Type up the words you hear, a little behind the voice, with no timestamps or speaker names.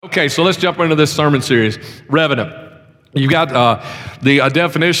Okay, so let's jump into this sermon series, Revenant. You've got the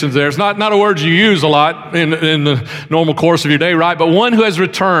definitions there. It's not a word you use a lot in the normal course of your day, right? But one who has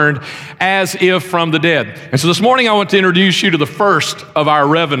returned as if from the dead. And so this morning I want to introduce you to the first of our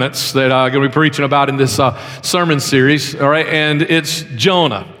revenants that I'm going to be preaching about in this sermon series, all right? And it's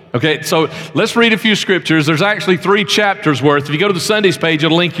Jonah. Okay, so let's read a few scriptures. There's actually 3 chapters worth. If you go to the Sundays page,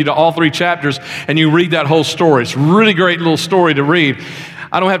 it'll link you to all 3 chapters, and you read that whole story. It's a really great little story to read.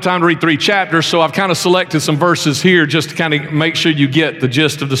 I don't have time to read 3 chapters, so I've kind of selected some verses here just to kind of make sure you get the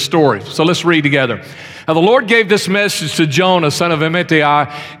gist of the story. So let's read together. Now the Lord gave this message to Jonah, son of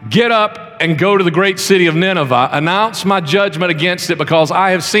Amittai, "Get up and go to the great city of Nineveh. Announce my judgment against it, because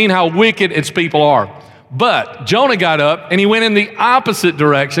I have seen how wicked its people are." But Jonah got up and he went in the opposite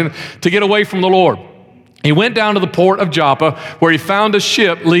direction to get away from the Lord. He went down to the port of Joppa, where he found a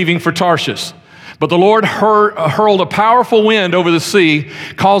ship leaving for Tarshish. But the Lord hurled a powerful wind over the sea,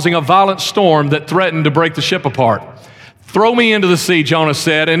 causing a violent storm that threatened to break the ship apart. "Throw me into the sea," Jonah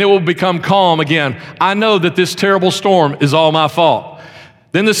said, "and it will become calm again. I know that this terrible storm is all my fault."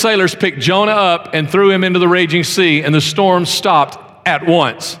 Then the sailors picked Jonah up and threw him into the raging sea, and the storm stopped at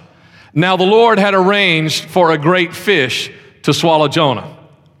once. Now the Lord had arranged for a great fish to swallow Jonah.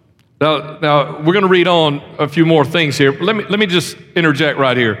 Now we're going to read on a few more things here. Let me just interject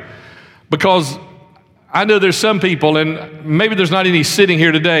right here, because I know there's some people, and maybe there's not any sitting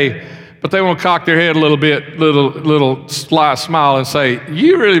here today, but they want to cock their head a little bit, little sly smile, and say,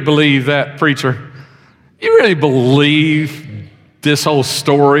 "You really believe that, preacher? You really believe this whole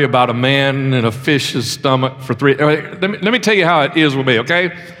story about a man in a fish's stomach for 3?" Let me tell you how it is with me,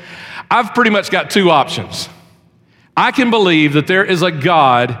 okay? I've pretty much got 2 options. I can believe that there is a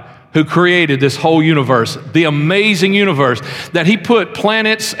God who created this whole universe, the amazing universe, that he put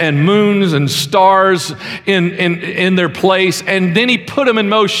planets and moons and stars in their place, and then he put them in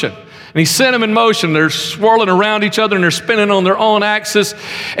motion. And he sent them in motion. They're swirling around each other, and they're spinning on their own axis.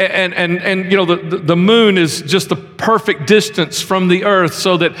 And you know, the moon is just the perfect distance from the earth,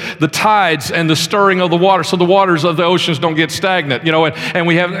 so that the tides and the stirring of the water, so the waters of the oceans don't get stagnant. You know, and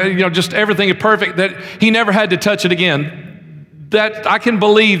we have, you know, just everything is perfect, that he never had to touch it again. That I can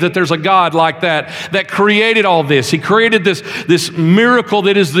believe that there's a God like that created all this. He created this miracle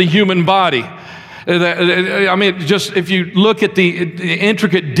that is the human body. I mean, just if you look at the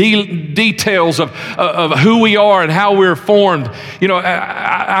intricate details of who we are and how we're formed, you know,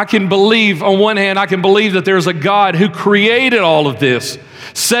 I can believe, on one hand, I can believe that there's a God who created all of this,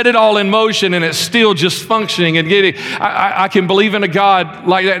 set it all in motion, and it's still just functioning and getting. I can believe in a God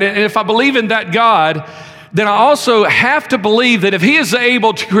like that. And if I believe in that God, then I also have to believe that if he is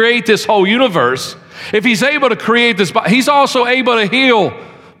able to create this whole universe, if he's able to create this, he's also able to heal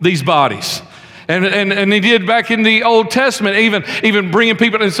these bodies. And he did back in the Old Testament, even bringing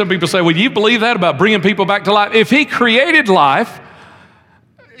people, and some people say, well, you believe that about bringing people back to life? If he created life,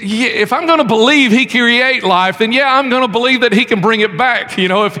 if I'm going to believe he created life, then yeah, I'm going to believe that he can bring it back, you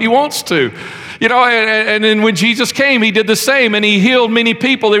know, if he wants to. You know, and then when Jesus came, he did the same, and he healed many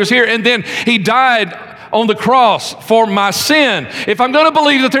people that was here, and then he died on the cross for my sin. If I'm going to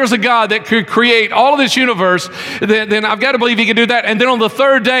believe that there's a God that could create all of this universe, then I've got to believe he can do that. And then on the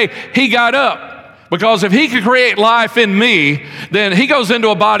 3rd day, he got up. Because if he could create life in me, then he goes into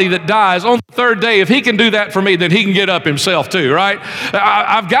a body that dies. On the 3rd day, if he can do that for me, then he can get up himself too, right?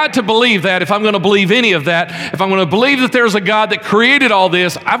 I've got to believe that if I'm going to believe any of that. If I'm going to believe that there's a God that created all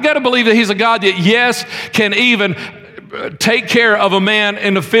this, I've got to believe that he's a God that, yes, can even take care of a man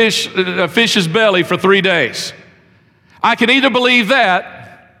in a fish's belly for 3 days. I can either believe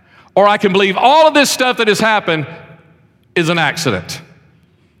that, or I can believe all of this stuff that has happened is an accident.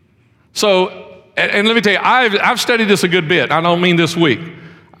 So, and let me tell you, I've studied this a good bit. I don't mean this week.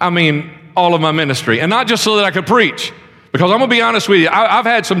 I mean all of my ministry. And not just so that I could preach, because I'm going to be honest with you, I've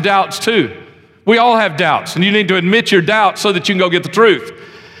had some doubts too. We all have doubts, and you need to admit your doubts so that you can go get the truth.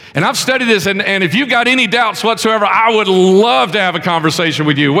 And I've studied this, and if you've got any doubts whatsoever, I would love to have a conversation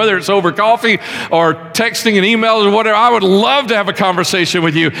with you, whether it's over coffee or texting and emails or whatever. I would love to have a conversation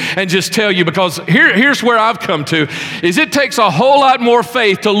with you and just tell you, because here's where I've come to, is it takes a whole lot more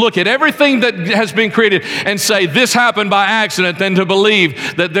faith to look at everything that has been created and say this happened by accident than to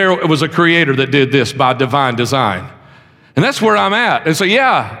believe that there was a creator that did this by divine design. And that's where I'm at. And so,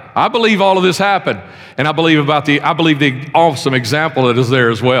 yeah, I believe all of this happened. And I believe the awesome example that is there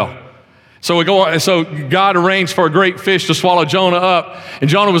as well. So we go on, so God arranged for a great fish to swallow Jonah up. And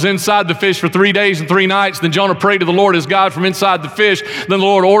Jonah was inside the fish for 3 days and 3 nights. Then Jonah prayed to the Lord his God from inside the fish. Then the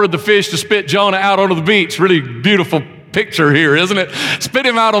Lord ordered the fish to spit Jonah out onto the beach. Really beautiful picture here, isn't it? Spit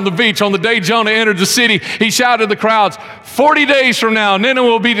him out on the beach. On the day Jonah entered the city, he shouted to the crowds, 40 days from now, Nineveh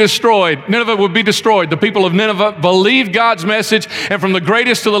will be destroyed. Nineveh will be destroyed. The people of Nineveh believed God's message, and from the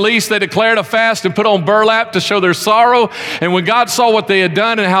greatest to the least, they declared a fast and put on burlap to show their sorrow. And when God saw what they had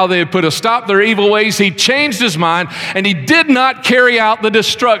done and how they had put a stop to their evil ways, he changed his mind, and he did not carry out the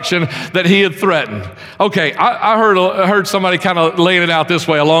destruction that he had threatened. Okay, I heard somebody kind of laying it out this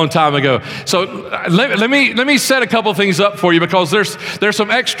way a long time ago. So let me set a couple things up for you, because there's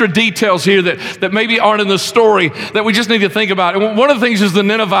some extra details here that maybe aren't in the story that we just need to think about. And one of the things is the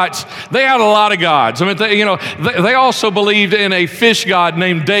Ninevites, they had a lot of gods. I mean, they also believed in a fish god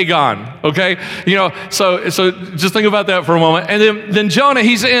named Dagon, okay? So just think about that for a moment. And then Jonah,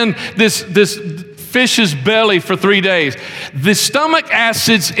 he's in this fish's belly for 3 days. The stomach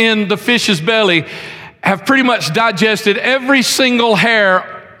acids in the fish's belly have pretty much digested every single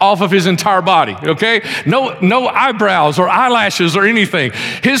hair off of his entire body, okay? No eyebrows or eyelashes or anything.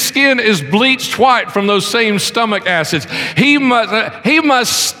 His skin is bleached white from those same stomach acids. He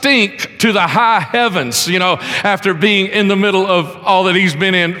must stink to the high heavens, after being in the middle of all that he's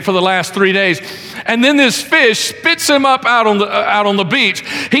been in for the last 3 days. And then this fish spits him up out on the beach.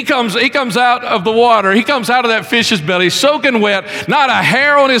 He comes out of the water. He comes out of that fish's belly, soaking wet, not a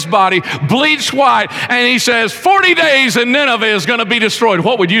hair on his body, bleached white, and he says, 40 days and Nineveh is going to be destroyed.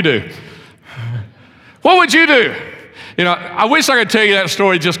 What would you do? What would you do? I wish I could tell you that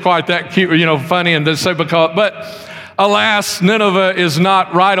story just quite that cute, funny and so but alas, Nineveh is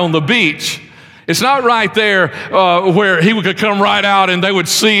not right on the beach. It's not right there where he could come right out and they would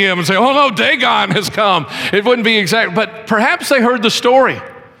see him and say, oh no, Dagon has come. It wouldn't be exact, but perhaps they heard the story.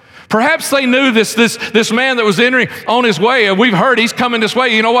 Perhaps they knew this man that was entering on his way, and we've heard he's coming this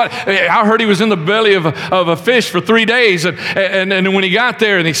way. You know what? I heard he was in the belly of a fish for 3 days, and when he got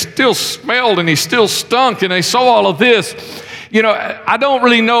there, and he still smelled, and he still stunk, and they saw all of this. I don't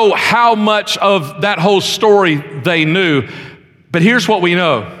really know how much of that whole story they knew, but here's what we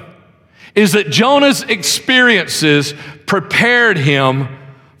know, is that Jonah's experiences prepared him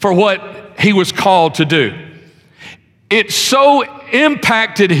for what he was called to do. It so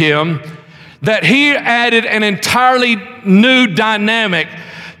impacted him that he added an entirely new dynamic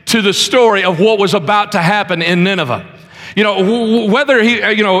to the story of what was about to happen in Nineveh. Whether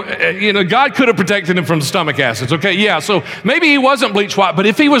God could have protected him from the stomach acids. Okay, yeah, so maybe he wasn't bleached white, but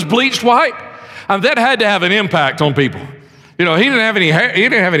if he was bleached white, that had to have an impact on people. He didn't have any hair, he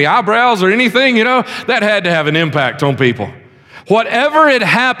didn't have any eyebrows or anything, that had to have an impact on people. Whatever had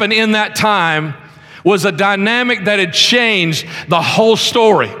happened in that time was a dynamic that had changed the whole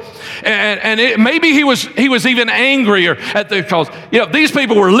story. And maybe he was even angrier at the cause. These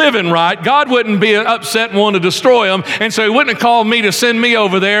people were living right. God wouldn't be upset and want to destroy them. And so he wouldn't have called me to send me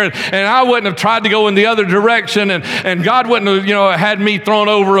over there. And I wouldn't have tried to go in the other direction. And God wouldn't have, had me thrown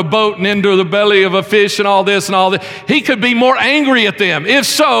over a boat and into the belly of a fish and all this and all that. He could be more angry at them. If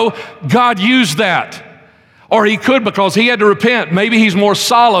so, God used that. Or he could, because he had to repent. Maybe he's more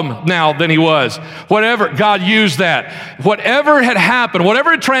solemn now than he was. Whatever, God used that. Whatever had happened,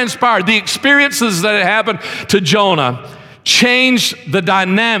 whatever had transpired, the experiences that had happened to Jonah changed the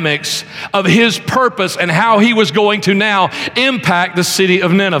dynamics of his purpose and how he was going to now impact the city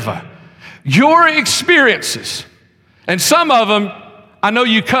of Nineveh. Your experiences, and some of them, I know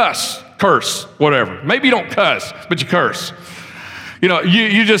you curse, whatever. Maybe you don't cuss, but you curse.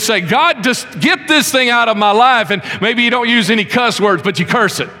 You just say, God, just get this thing out of my life. And maybe you don't use any cuss words, but you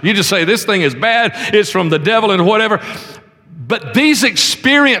curse it. You just say, this thing is bad. It's from the devil and whatever. But these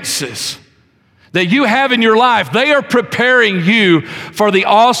experiences that you have in your life, they are preparing you for the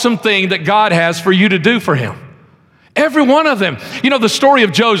awesome thing that God has for you to do for him. Every one of them. The story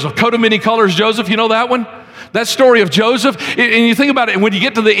of Joseph, coat of many colors, Joseph, you know that one? That story of Joseph, and you think about it, when you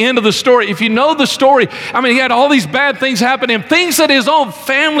get to the end of the story, if you know the story, he had all these bad things happen to him, things that his own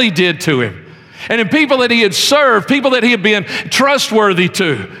family did to him, and in people that he had served, people that he had been trustworthy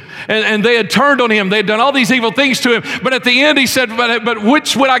to, and they had turned on him, they had done all these evil things to him, but at the end he said, but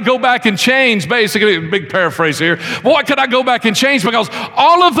which would I go back and change, basically, big paraphrase here, what could I go back and change, because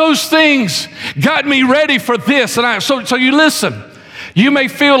all of those things got me ready for this, and so you listen. You may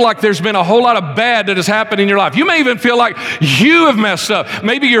feel like there's been a whole lot of bad that has happened in your life. You may even feel like you have messed up.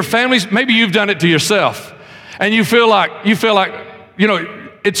 Maybe your family's, maybe you've done it to yourself. And you feel like,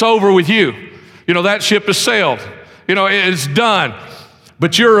 it's over with you. That ship has sailed. It's done.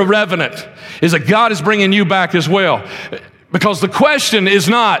 But you're a revenant. Is that God is bringing you back as well. Because the question is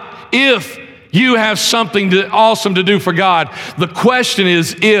not if you have something awesome to do for God. The question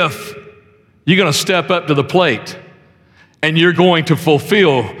is if you're going to step up to the plate and you're going to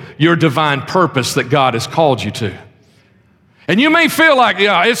fulfill your divine purpose that God has called you to. And you may feel like,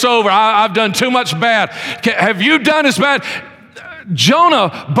 yeah, it's over. I've done too much bad. Have you done as bad?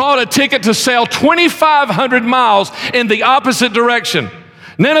 Jonah bought a ticket to sail 2,500 miles in the opposite direction.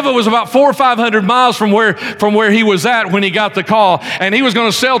 Nineveh was about 400 or 500 miles from where he was at when he got the call, and he was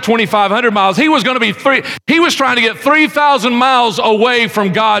going to sail 2,500 miles. He was trying to get 3,000 miles away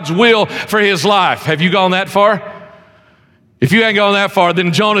from God's will for his life. Have you gone that far? If you ain't gone that far,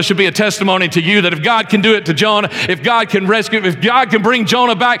 then Jonah should be a testimony to you that if God can do it to Jonah, if God can rescue, if God can bring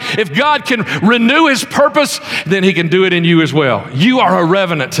Jonah back, if God can renew his purpose, then he can do it in you as well. You are a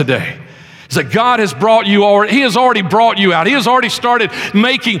revenant today. It's that God has brought you already, he has already brought you out. He has already started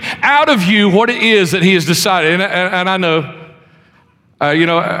making out of you what it is that he has decided. And I know,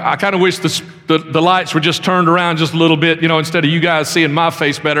 I kind of wish the lights were just turned around just a little bit, instead of you guys seeing my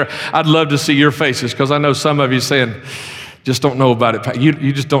face better. I'd love to see your faces, because I know some of you saying, just don't know about it.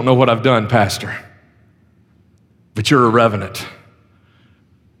 You just don't know what I've done, Pastor. But you're a revenant.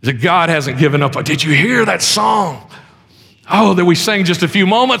 That God hasn't given up. Did you hear that song? Oh, that we sang just a few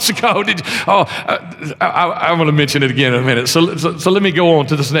moments ago. I'm going to mention it again in a minute. So let me go on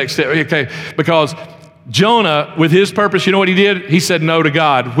to this next step. Okay, because Jonah, with his purpose, you know what he did? He said no to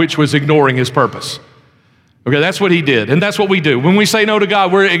God, which was ignoring his purpose. Okay, that's what he did. And that's what we do. When we say no to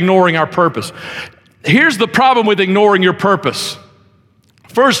God, we're ignoring our purpose. Here's the problem with ignoring your purpose.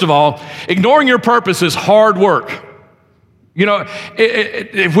 First of all, ignoring your purpose is hard work.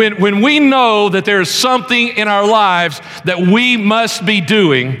 When we know that there's something in our lives that we must be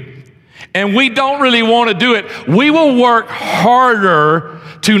doing, and we don't really want to do it, we will work harder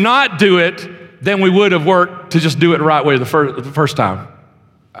to not do it than we would have worked to just do it the right way the first time.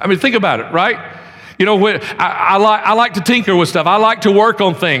 I mean, think about it, right? I like to tinker with stuff. I like to work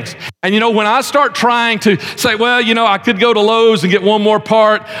on things. And when I start trying to say, well, I could go to Lowe's and get one more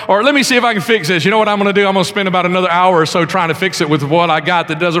part, or let me see if I can fix this. You know what I'm going to do? I'm going to spend about another hour or so trying to fix it with what I got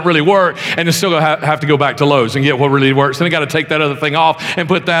that doesn't really work, and then still have to go back to Lowe's and get what really works. And I got to take that other thing off and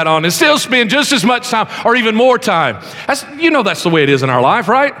put that on and still spend just as much time or even more time. That's the way it is in our life,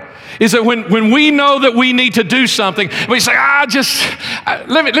 right? Is that when we know that we need to do something, we say,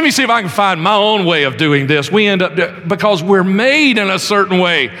 let me see if I can find my own way of doing this. We end up, because we're made in a certain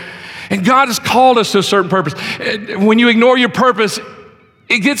way. And God has called us to a certain purpose. When you ignore your purpose,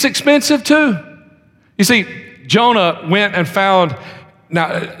 it gets expensive too. You see, Jonah went and found,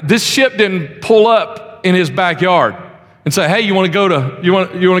 now this ship didn't pull up in his backyard and say, hey, you want to go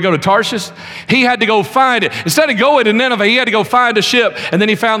to Tarshish? He had to go find it. Instead of going to Nineveh, he had to go find a ship, and then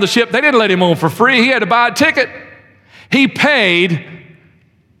he found the ship. They didn't let him on for free. He had to buy a ticket. He paid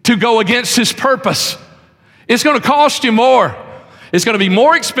to go against his purpose. It's going to cost you more. It's going to be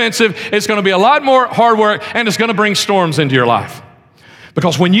more expensive. It's going to be a lot more hard work, and it's going to bring storms into your life.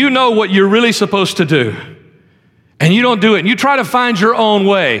 Because when you know what you're really supposed to do, and you don't do it, and you try to find your own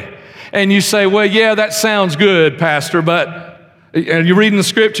way, and you say, well, yeah, that sounds good, Pastor, but, and you're reading the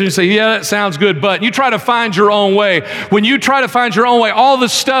scripture, and you say, yeah, that sounds good, but you try to find your own way. When you try to find your own way, all the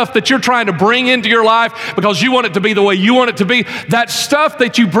stuff that you're trying to bring into your life because you want it to be the way you want it to be, that stuff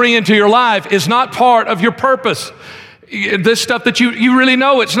that you bring into your life is not part of your purpose. This stuff that you really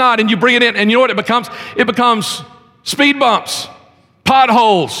know it's not, and you bring it in, and you know what it becomes? It becomes speed bumps,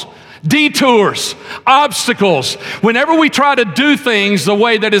 potholes, detours, obstacles. Whenever we try to do things the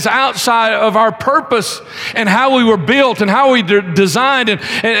way that is outside of our purpose and how we were built and how we designed,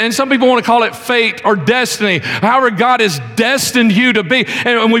 and some people want to call it fate or destiny, however God has destined you to be,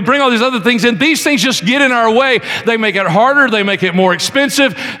 and we bring all these other things in, these things just get in our way. They make it harder, they make it more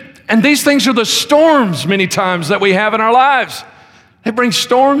expensive, and these things are the storms many times that we have in our lives. They bring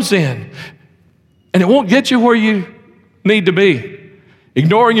storms in, and it won't get you where you need to be.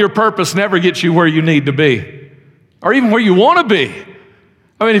 Ignoring your purpose never gets you where you need to be, or even where you want to be.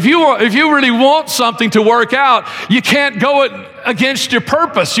 I mean, if you really want something to work out, you can't go against your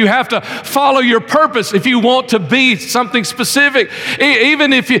purpose. You have to follow your purpose if you want to be something specific.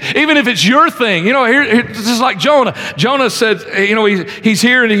 Even if it's your thing, this is like Jonah. Jonah said, he's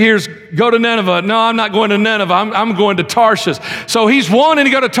here and he hears, go to Nineveh. No, I'm not going to Nineveh. I'm going to Tarshish. So he's wanting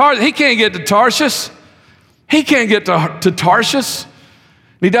to go to Tarshish. He can't get to Tarshish. He can't get to Tarshish.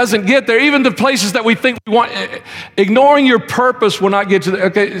 He doesn't get there. Even the places that we think we want, ignoring your purpose will not get you there.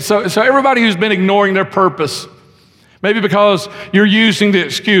 Okay, so everybody who's been ignoring their purpose, maybe because you're using the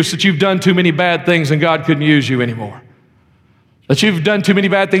excuse that you've done too many bad things and God couldn't use you anymore. That you've done too many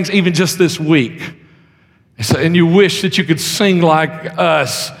bad things even just this week. And you wish that you could sing like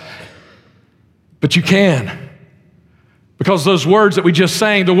us, but you can. Because those words that we just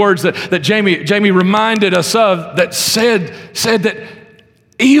sang, the words that Jamie reminded us of, that said that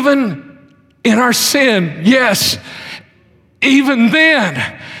even in our sin, yes, even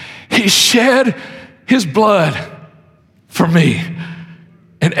then, he shed his blood for me.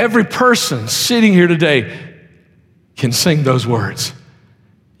 And every person sitting here today can sing those words.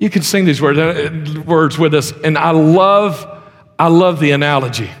 You can sing these words with us. And I love the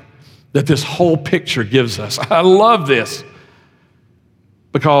analogy that this whole picture gives us. I love this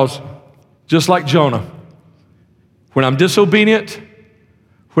because just like Jonah, when I'm disobedient,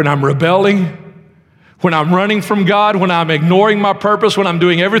 when I'm rebelling, when I'm running from God, when I'm ignoring my purpose, when I'm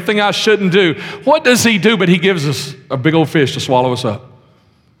doing everything I shouldn't do, what does he do? But he gives us a big old fish to swallow us up.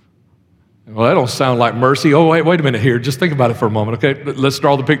 Well, that don't sound like mercy. Oh, wait a minute here. Just think about it for a moment, okay? Let's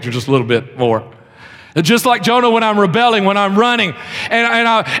draw the picture just a little bit more. Just like Jonah, when I'm rebelling, when I'm running,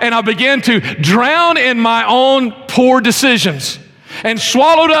 and I begin to drown in my own poor decisions and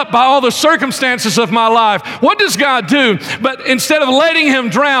swallowed up by all the circumstances of my life, what does God do? But instead of letting him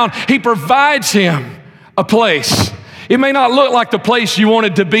drown, he provides him a place. It may not look like the place you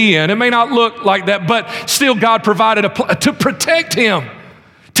wanted to be in. It may not look like that, but still God provided a place to protect him,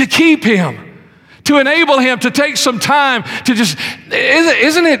 to keep him, to enable him to take some time to just,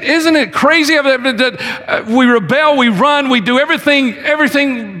 isn't it crazy that we rebel, we run, we do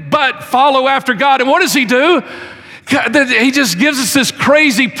everything but follow after God. And what does he do? He just gives us this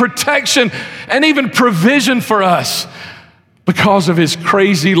crazy protection and even provision for us because of his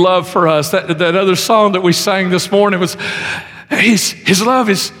crazy love for us. That other song that we sang this morning was, his love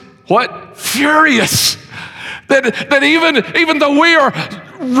is what? Furious. That even though we are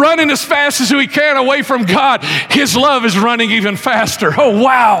running as fast as we can away from God, his love is running even faster. Oh,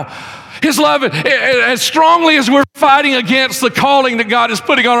 wow. His love, as strongly as we're fighting against the calling that God is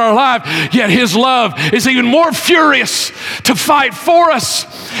putting on our life, yet his love is even more furious to fight for us.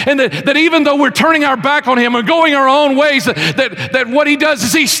 And that even though we're turning our back on him and going our own ways, that what he does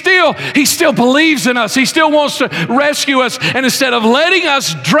is he still believes in us. He still wants to rescue us. And instead of letting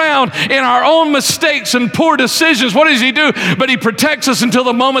us drown in our own mistakes and poor decisions, what does he do? But he protects us until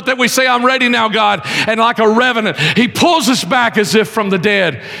the moment that we say, I'm ready now, God. And like a revenant, he pulls us back as if from the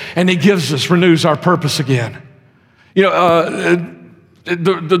dead, and he gives us, renews our purpose again. You know,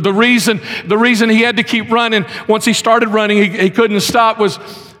 the reason he had to keep running, once he started running, he couldn't stop, was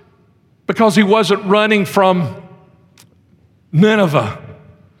because he wasn't running from Nineveh.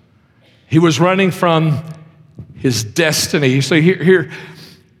 He was running from his destiny. You see, here,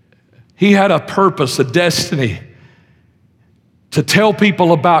 he had a purpose, a destiny to tell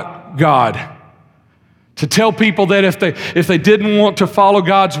people about God. To tell people that if they didn't want to follow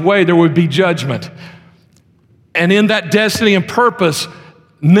God's way, there would be judgment. And in that destiny and purpose,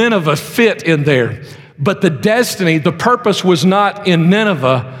 Nineveh fit in there. But the destiny, the purpose was not in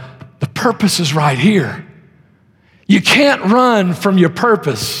Nineveh. The purpose is right here. You can't run from your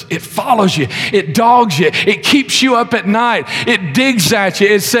purpose. It follows you. It dogs you. It keeps you up at night. It digs at you.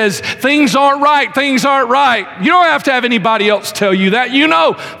 It says, things aren't right. Things aren't right. You don't have to have anybody else tell you that. You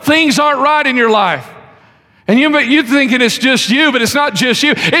know things aren't right in your life. And you're thinking it's just you, but it's not just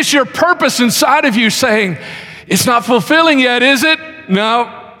you. It's your purpose inside of you saying, it's not fulfilling yet, is it?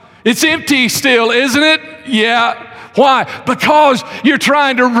 No. It's empty still, isn't it? Yeah. Why? Because you're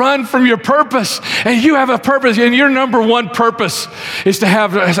trying to run from your purpose, and you have a purpose, and your number one purpose is to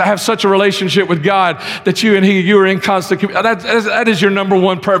have such a relationship with God that you are in constant communication. That is your number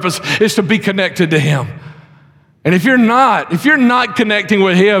one purpose, is to be connected to him. And if you're not connecting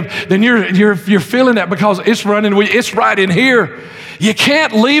with him, then you're feeling that because it's right in here. You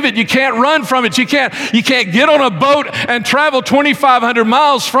can't leave it. You can't run from it. You can't get on a boat and travel 2,500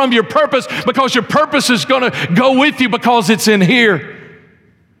 miles from your purpose, because your purpose is going to go with you because it's in here.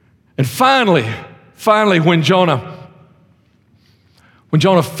 And finally, when Jonah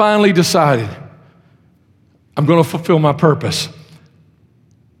finally decided, I'm going to fulfill my purpose,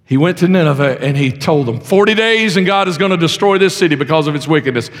 he went to Nineveh and he told them, 40 days and God is going to destroy this city because of its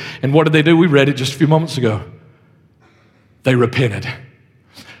wickedness. And what did they do? We read it just a few moments ago. They repented.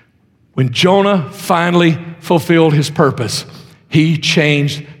 When Jonah finally fulfilled his purpose, he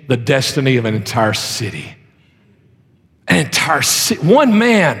changed the destiny of an entire city. An entire city. One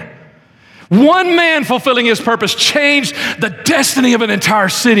man fulfilling his purpose changed the destiny of an entire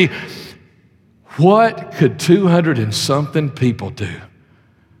city. What could 200 and something people do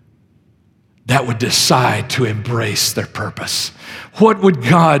that would decide to embrace their purpose? What would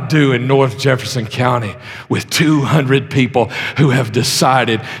God do in North Jefferson County with 200 people who have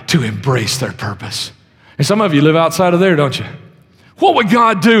decided to embrace their purpose? And some of you live outside of there, don't you? What would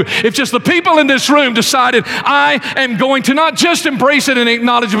God do if just the people in this room decided, I am going to not just embrace it and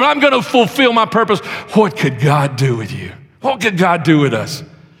acknowledge it, but I'm going to fulfill my purpose? What could God do with you? What could God do with us?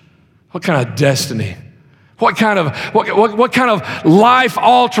 What kind of destiny? What kind of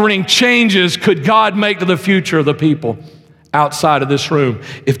life-altering changes could God make to the future of the people outside of this room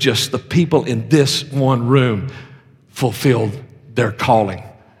if just the people in this one room fulfilled their calling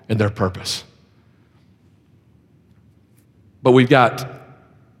and their purpose? But we've got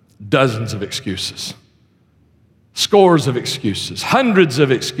dozens of excuses, scores of excuses, hundreds of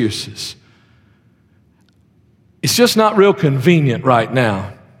excuses. It's just not real convenient right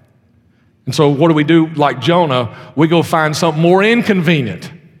now. And so what do? Like Jonah, we go find something more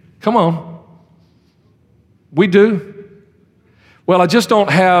inconvenient. Come on. We do. Well, I just don't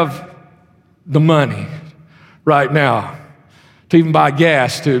have the money right now to even buy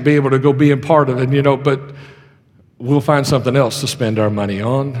gas to be able to go be a part of it, but we'll find something else to spend our money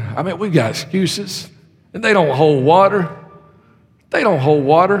on. I mean, we've got excuses, and they don't hold water. They don't hold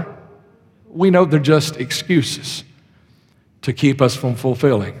water. We know they're just excuses to keep us from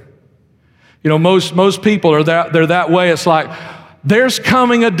fulfilling. Most people they're that way. It's like, there's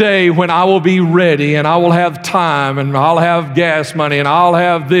coming a day when I will be ready and I will have time and I'll have gas money and I'll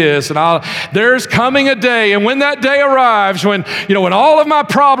have this and there's coming a day, and when that day arrives, when all of my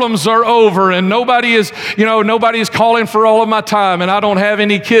problems are over and nobody is calling for all of my time and I don't have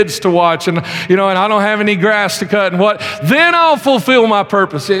any kids to watch and and I don't have any grass to cut then I'll fulfill my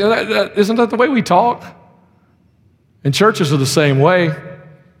purpose. Isn't that the way we talk? And churches are the same way.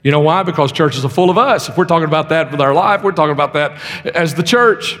 You know why? Because churches are full of us. If we're talking about that with our life, we're talking about that as the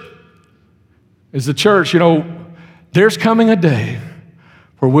church. As the church, there's coming a day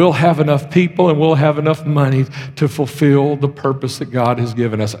where we'll have enough people and we'll have enough money to fulfill the purpose that God has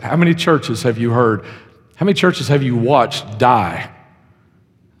given us. How many churches have you heard? How many churches have you watched die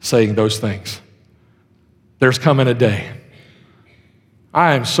saying those things? There's coming a day.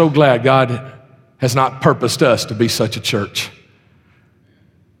 I am so glad God has not purposed us to be such a church.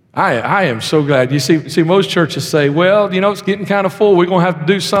 I am so glad. You see, most churches say, well, it's getting kind of full. We're going to have to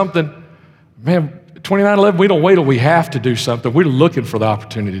do something. Man, 2911, we don't wait till we have to do something. We're looking for the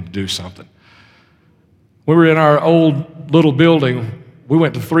opportunity to do something. We were in our old little building. We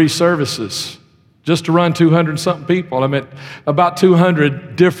went to 3 services just to run 200-something people. I mean, about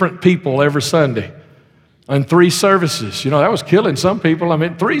 200 different people every Sunday. And 3 services. That was killing some people.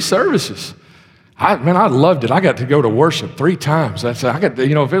 3 services. I loved it. I got to go to worship 3 times. If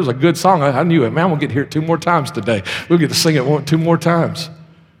it was a good song, I knew it. Man, I'm going to get to hear it 2 more times today. We'll get to sing it 2 more times.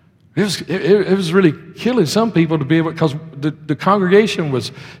 It was really killing some people to be able, because the congregation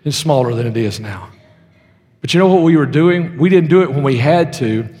is smaller than it is now. But you know what we were doing? We didn't do it when we had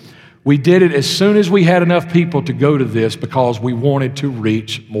to. We did it as soon as we had enough people to go to this because we wanted to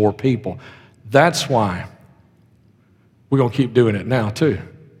reach more people. That's why we're going to keep doing it now too.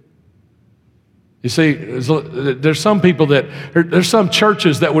 You see, there's some people there's some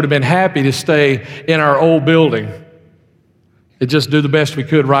churches that would have been happy to stay in our old building and just do the best we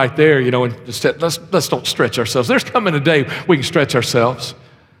could right there, and just let's don't stretch ourselves. There's coming a day we can stretch ourselves.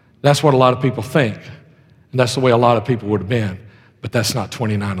 That's what a lot of people think, and that's the way a lot of people would have been, but that's not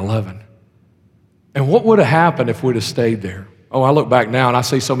 2911. And what would have happened if we'd have stayed there? Oh, I look back now and I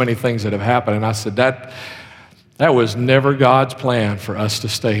see so many things that have happened, and I said, that was never God's plan for us to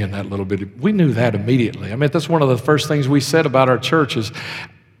stay in that little bit. We knew that immediately. That's one of the first things we said about our church is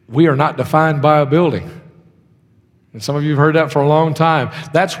we are not defined by a building. And some of you have heard that for a long time.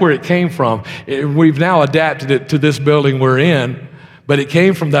 That's where it came from. We've now adapted it to this building we're in, but it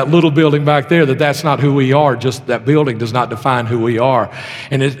came from that little building back there that's not who we are. Just that building does not define who we are.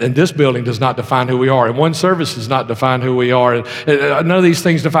 And this building does not define who we are. And one service does not define who we are. None of these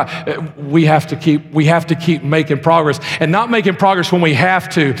things define. We have to keep making progress. And not making progress when we have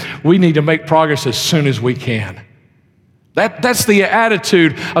to. We need to make progress as soon as we can. That's the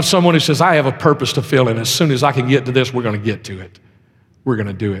attitude of someone who says, I have a purpose to fill, and as soon as I can get to this, we're going to get to it. We're going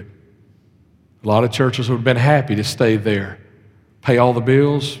to do it. A lot of churches would have been happy to stay there. Pay all the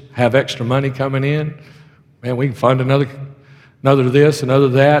bills, have extra money coming in. Man, we can fund another this, another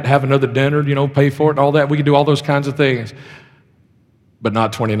that, have another dinner, pay for it, all that. We can do all those kinds of things, but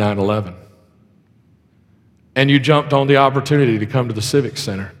not 2911. And you jumped on the opportunity to come to the Civic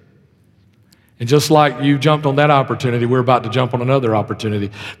Center. And just like you jumped on that opportunity, we're about to jump on another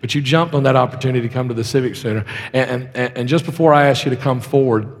opportunity. But you jumped on that opportunity to come to the Civic Center. And just before I ask you to come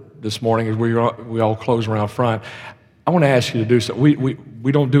forward this morning, as we all close around front, I want to ask you to do something.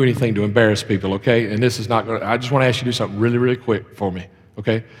 We don't do anything to embarrass people, okay? And this is not going to, I just want to ask you to do something really, really quick for me,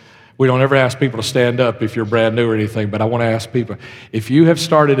 okay? We don't ever ask people to stand up if you're brand new or anything, but I want to ask people, if you have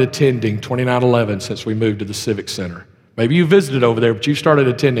started attending 2911 since we moved to the Civic Center, maybe you visited over there, but you started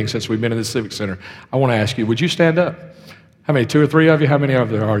attending since we've been in the Civic Center, I want to ask you, would you stand up? How many, 2 or 3 of you? How many of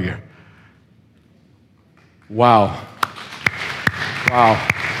there are you? Wow. Wow.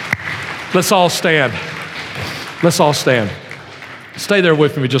 Let's all stand. Let's all stand. Stay there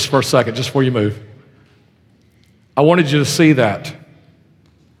with me just for a second, just before you move. I wanted you to see that.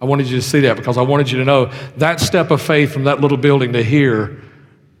 I wanted you to see that because I wanted you to know that step of faith from that little building to here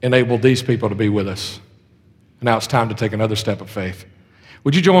enabled these people to be with us. And now it's time to take another step of faith.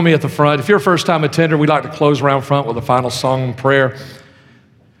 Would you join me at the front? If you're a first-time attender, we'd like to close around front with a final song and prayer.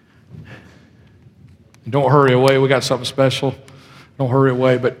 Don't hurry away. We got something special. Don't hurry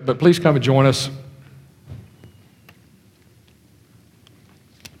away, but please come and join us.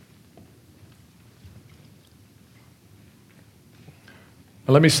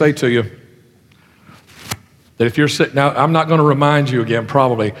 And let me say to you that if you're sick, now I'm not going to remind you again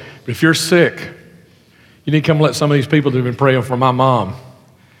probably, but if you're sick, you need to come let some of these people that have been praying for my mom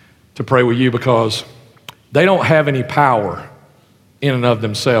to pray with you because they don't have any power in and of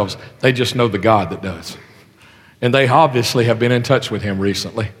themselves. They just know the God that does. And they obviously have been in touch with him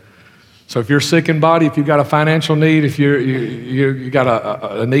recently. So if you're sick in body, if you've got a financial need, if you got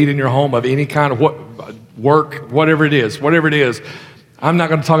a need in your home of any kind of work, whatever it is, I'm not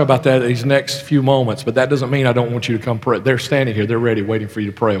going to talk about that these next few moments, but that doesn't mean I don't want you to come pray. They're standing here. They're ready, waiting for you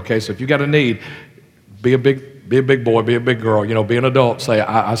to pray, okay? So if you got a need, be a big boy, be a big girl, be an adult. Say,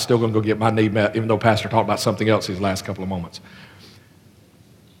 I'm still going to go get my need met, even though Pastor talked about something else these last couple of moments.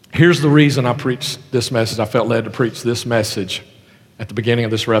 Here's the reason I preached this message. I felt led to preach this message at the beginning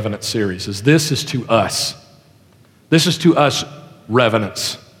of this Revenant series. This is to us. This is to us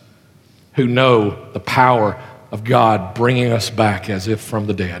Revenants who know the power of God bringing us back as if from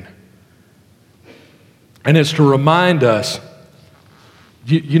the dead. And it's to remind us,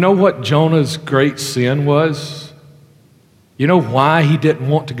 you know what Jonah's great sin was? You know why he didn't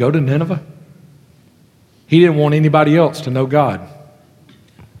want to go to Nineveh? He didn't want anybody else to know God.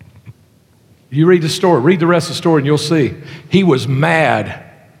 You read the story, read the rest of the story, and you'll see. He was mad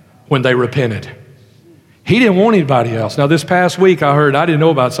when they repented. He didn't want anybody else. Now, this past week I didn't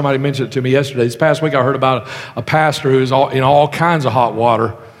know about it, somebody mentioned it to me yesterday. This past week I heard about a pastor who's in all kinds of hot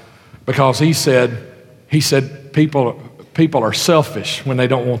water because he said people are selfish when they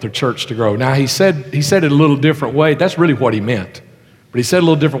don't want their church to grow. Now, he said it a little different way. That's really what he meant. But he said it a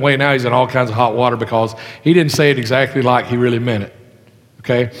little different way. Now he's in all kinds of hot water because he didn't say it exactly like he really meant it.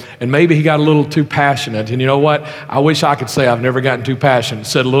 Okay? And maybe he got a little too passionate. And you know what? I wish I could say I've never gotten too passionate,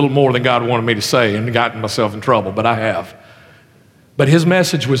 said a little more than God wanted me to say and gotten myself in trouble, but I have. But his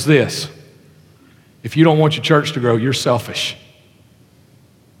message was this: if you don't want your church to grow, you're selfish.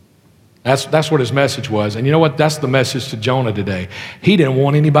 That's what his message was. And you know what? That's the message to Jonah today. He didn't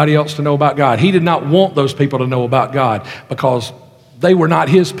want anybody else to know about God. He did not want those people to know about God because they were not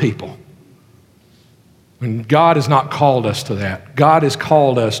his people. And God has not called us to that. God has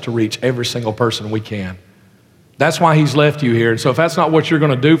called us to reach every single person we can. That's why he's left you here. And so if that's not what you're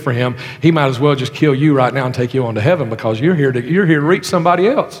going to do for him, he might as well just kill you right now and take you on to heaven because you're here to reach somebody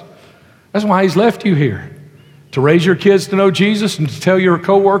else. That's why he's left you here. To raise your kids to know Jesus and to tell your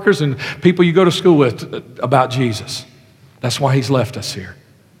coworkers and people you go to school with about Jesus. That's why he's left us here.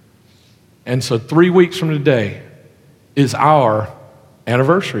 And so 3 weeks from today is our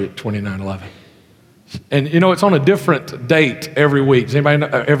anniversary at 2911. And it's on a different date every week. Does anybody know,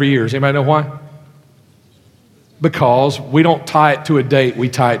 every year. Does anybody know why? Because we don't tie it to a date, we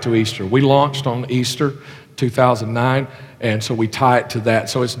tie it to Easter. We launched on Easter 2009, and so we tie it to that.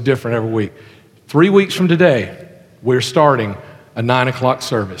 So it's different every week. 3 weeks from today, we're starting a 9 o'clock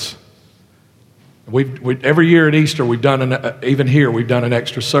service. Every year at Easter, we've done even here, we've done an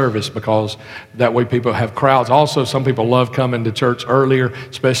extra service because that way people have crowds. Also, some people love coming to church earlier,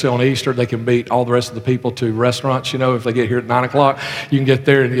 especially on Easter. They can beat all the rest of the people to restaurants, if they get here at 9 o'clock. You can get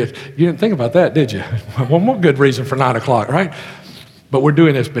there and you didn't think about that, did you? One more good reason for 9 o'clock, right? But we're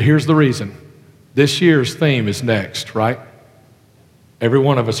doing this, but here's the reason. This year's theme is next, right? Every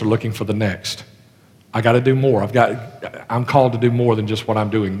one of us are looking for the next. I got to do more. I'm called to do more than just what I'm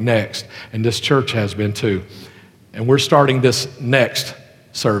doing next. And this church has been too. And we're starting this next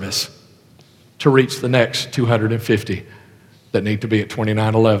service to reach the next 250 that need to be at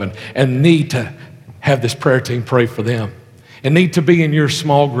 2911 and need to have this prayer team pray for them and need to be in your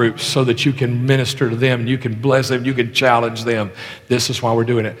small groups so that you can minister to them, you can bless them, you can challenge them. This is why we're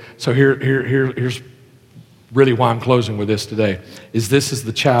doing it. So here's really why I'm closing with this today, this is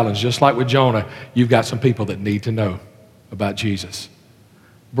the challenge. Just like with Jonah, you've got some people that need to know about Jesus.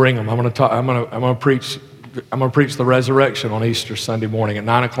 Bring them. I'm going to preach the resurrection on Easter Sunday morning at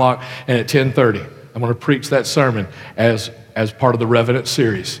 9 o'clock and at 10:30. I'm going to preach that sermon as part of the Revenant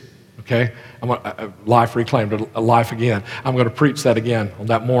series. Okay? Life Reclaimed, Life Again. I'm going to preach that again on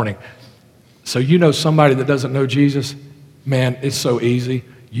that morning. So you know somebody that doesn't know Jesus, man, it's so easy.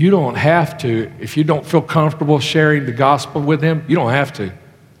 You don't have to. If you don't feel comfortable sharing the gospel with them, you don't have to.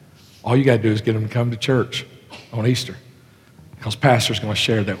 All you got to do is get them to come to church on Easter, because pastor's going to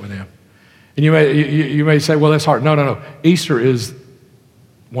share that with them. And you may say, well, that's hard. No. Easter is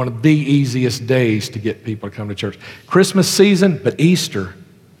one of the easiest days to get people to come to church. Christmas season, but Easter,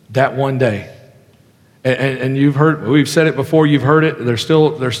 that one day. And you've heard, we've said it before, you've heard it. There's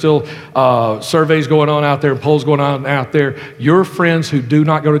still surveys going on out there, polls going on out there. Your friends who do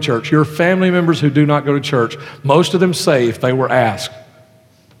not go to church, your family members who do not go to church, most of them say if they were asked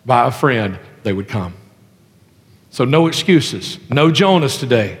by a friend, they would come. So no excuses. No Jonas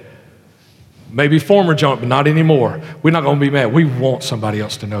today. Maybe former Jonas, but not anymore. We're not going to be mad. We want somebody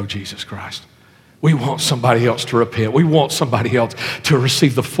else to know Jesus Christ. We want somebody else to repent. We want somebody else to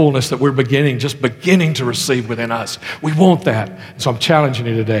receive the fullness that we're just beginning to receive within us. We want that. So I'm challenging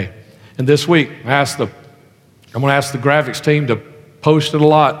you today. And this week, I'm going to ask the graphics team to post it a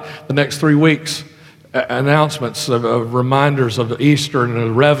lot the next 3 weeks. Announcements of reminders of the Easter and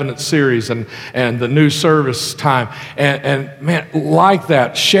the Revenant series and the new service time. And man, like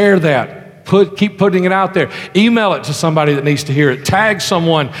that, share that. Keep putting it out there. Email it to somebody that needs to hear it. Tag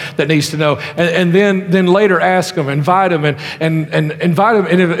someone that needs to know. And then later ask them, invite them, and invite them.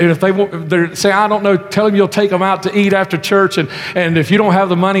 And if they say, I don't know, tell them you'll take them out to eat after church. And if you don't have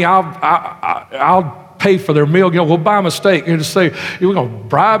the money, I'll pay for their meal. We'll buy them a steak. You just say, we're going to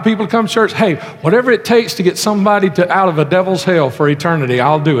bribe people to come to church. Hey, whatever it takes to get somebody out of a devil's hell for eternity,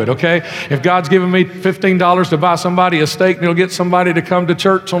 I'll do it, okay? If God's giving me $15 to buy somebody a steak and he'll get somebody to come to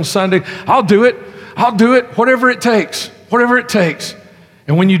church on Sunday, I'll do it. I'll do it, whatever it takes, whatever it takes.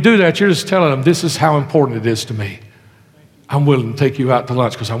 And when you do that, you're just telling them, this is how important it is to me. I'm willing to take you out to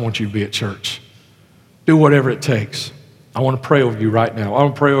lunch because I want you to be at church. Do whatever it takes. I want to pray over you right now. I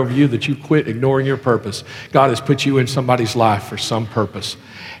want to pray over you that you quit ignoring your purpose. God has put you in somebody's life for some purpose.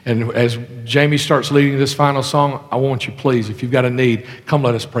 And as Jamie starts leading this final song, I want you, please, if you've got a need, come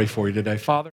let us pray for you today. Father.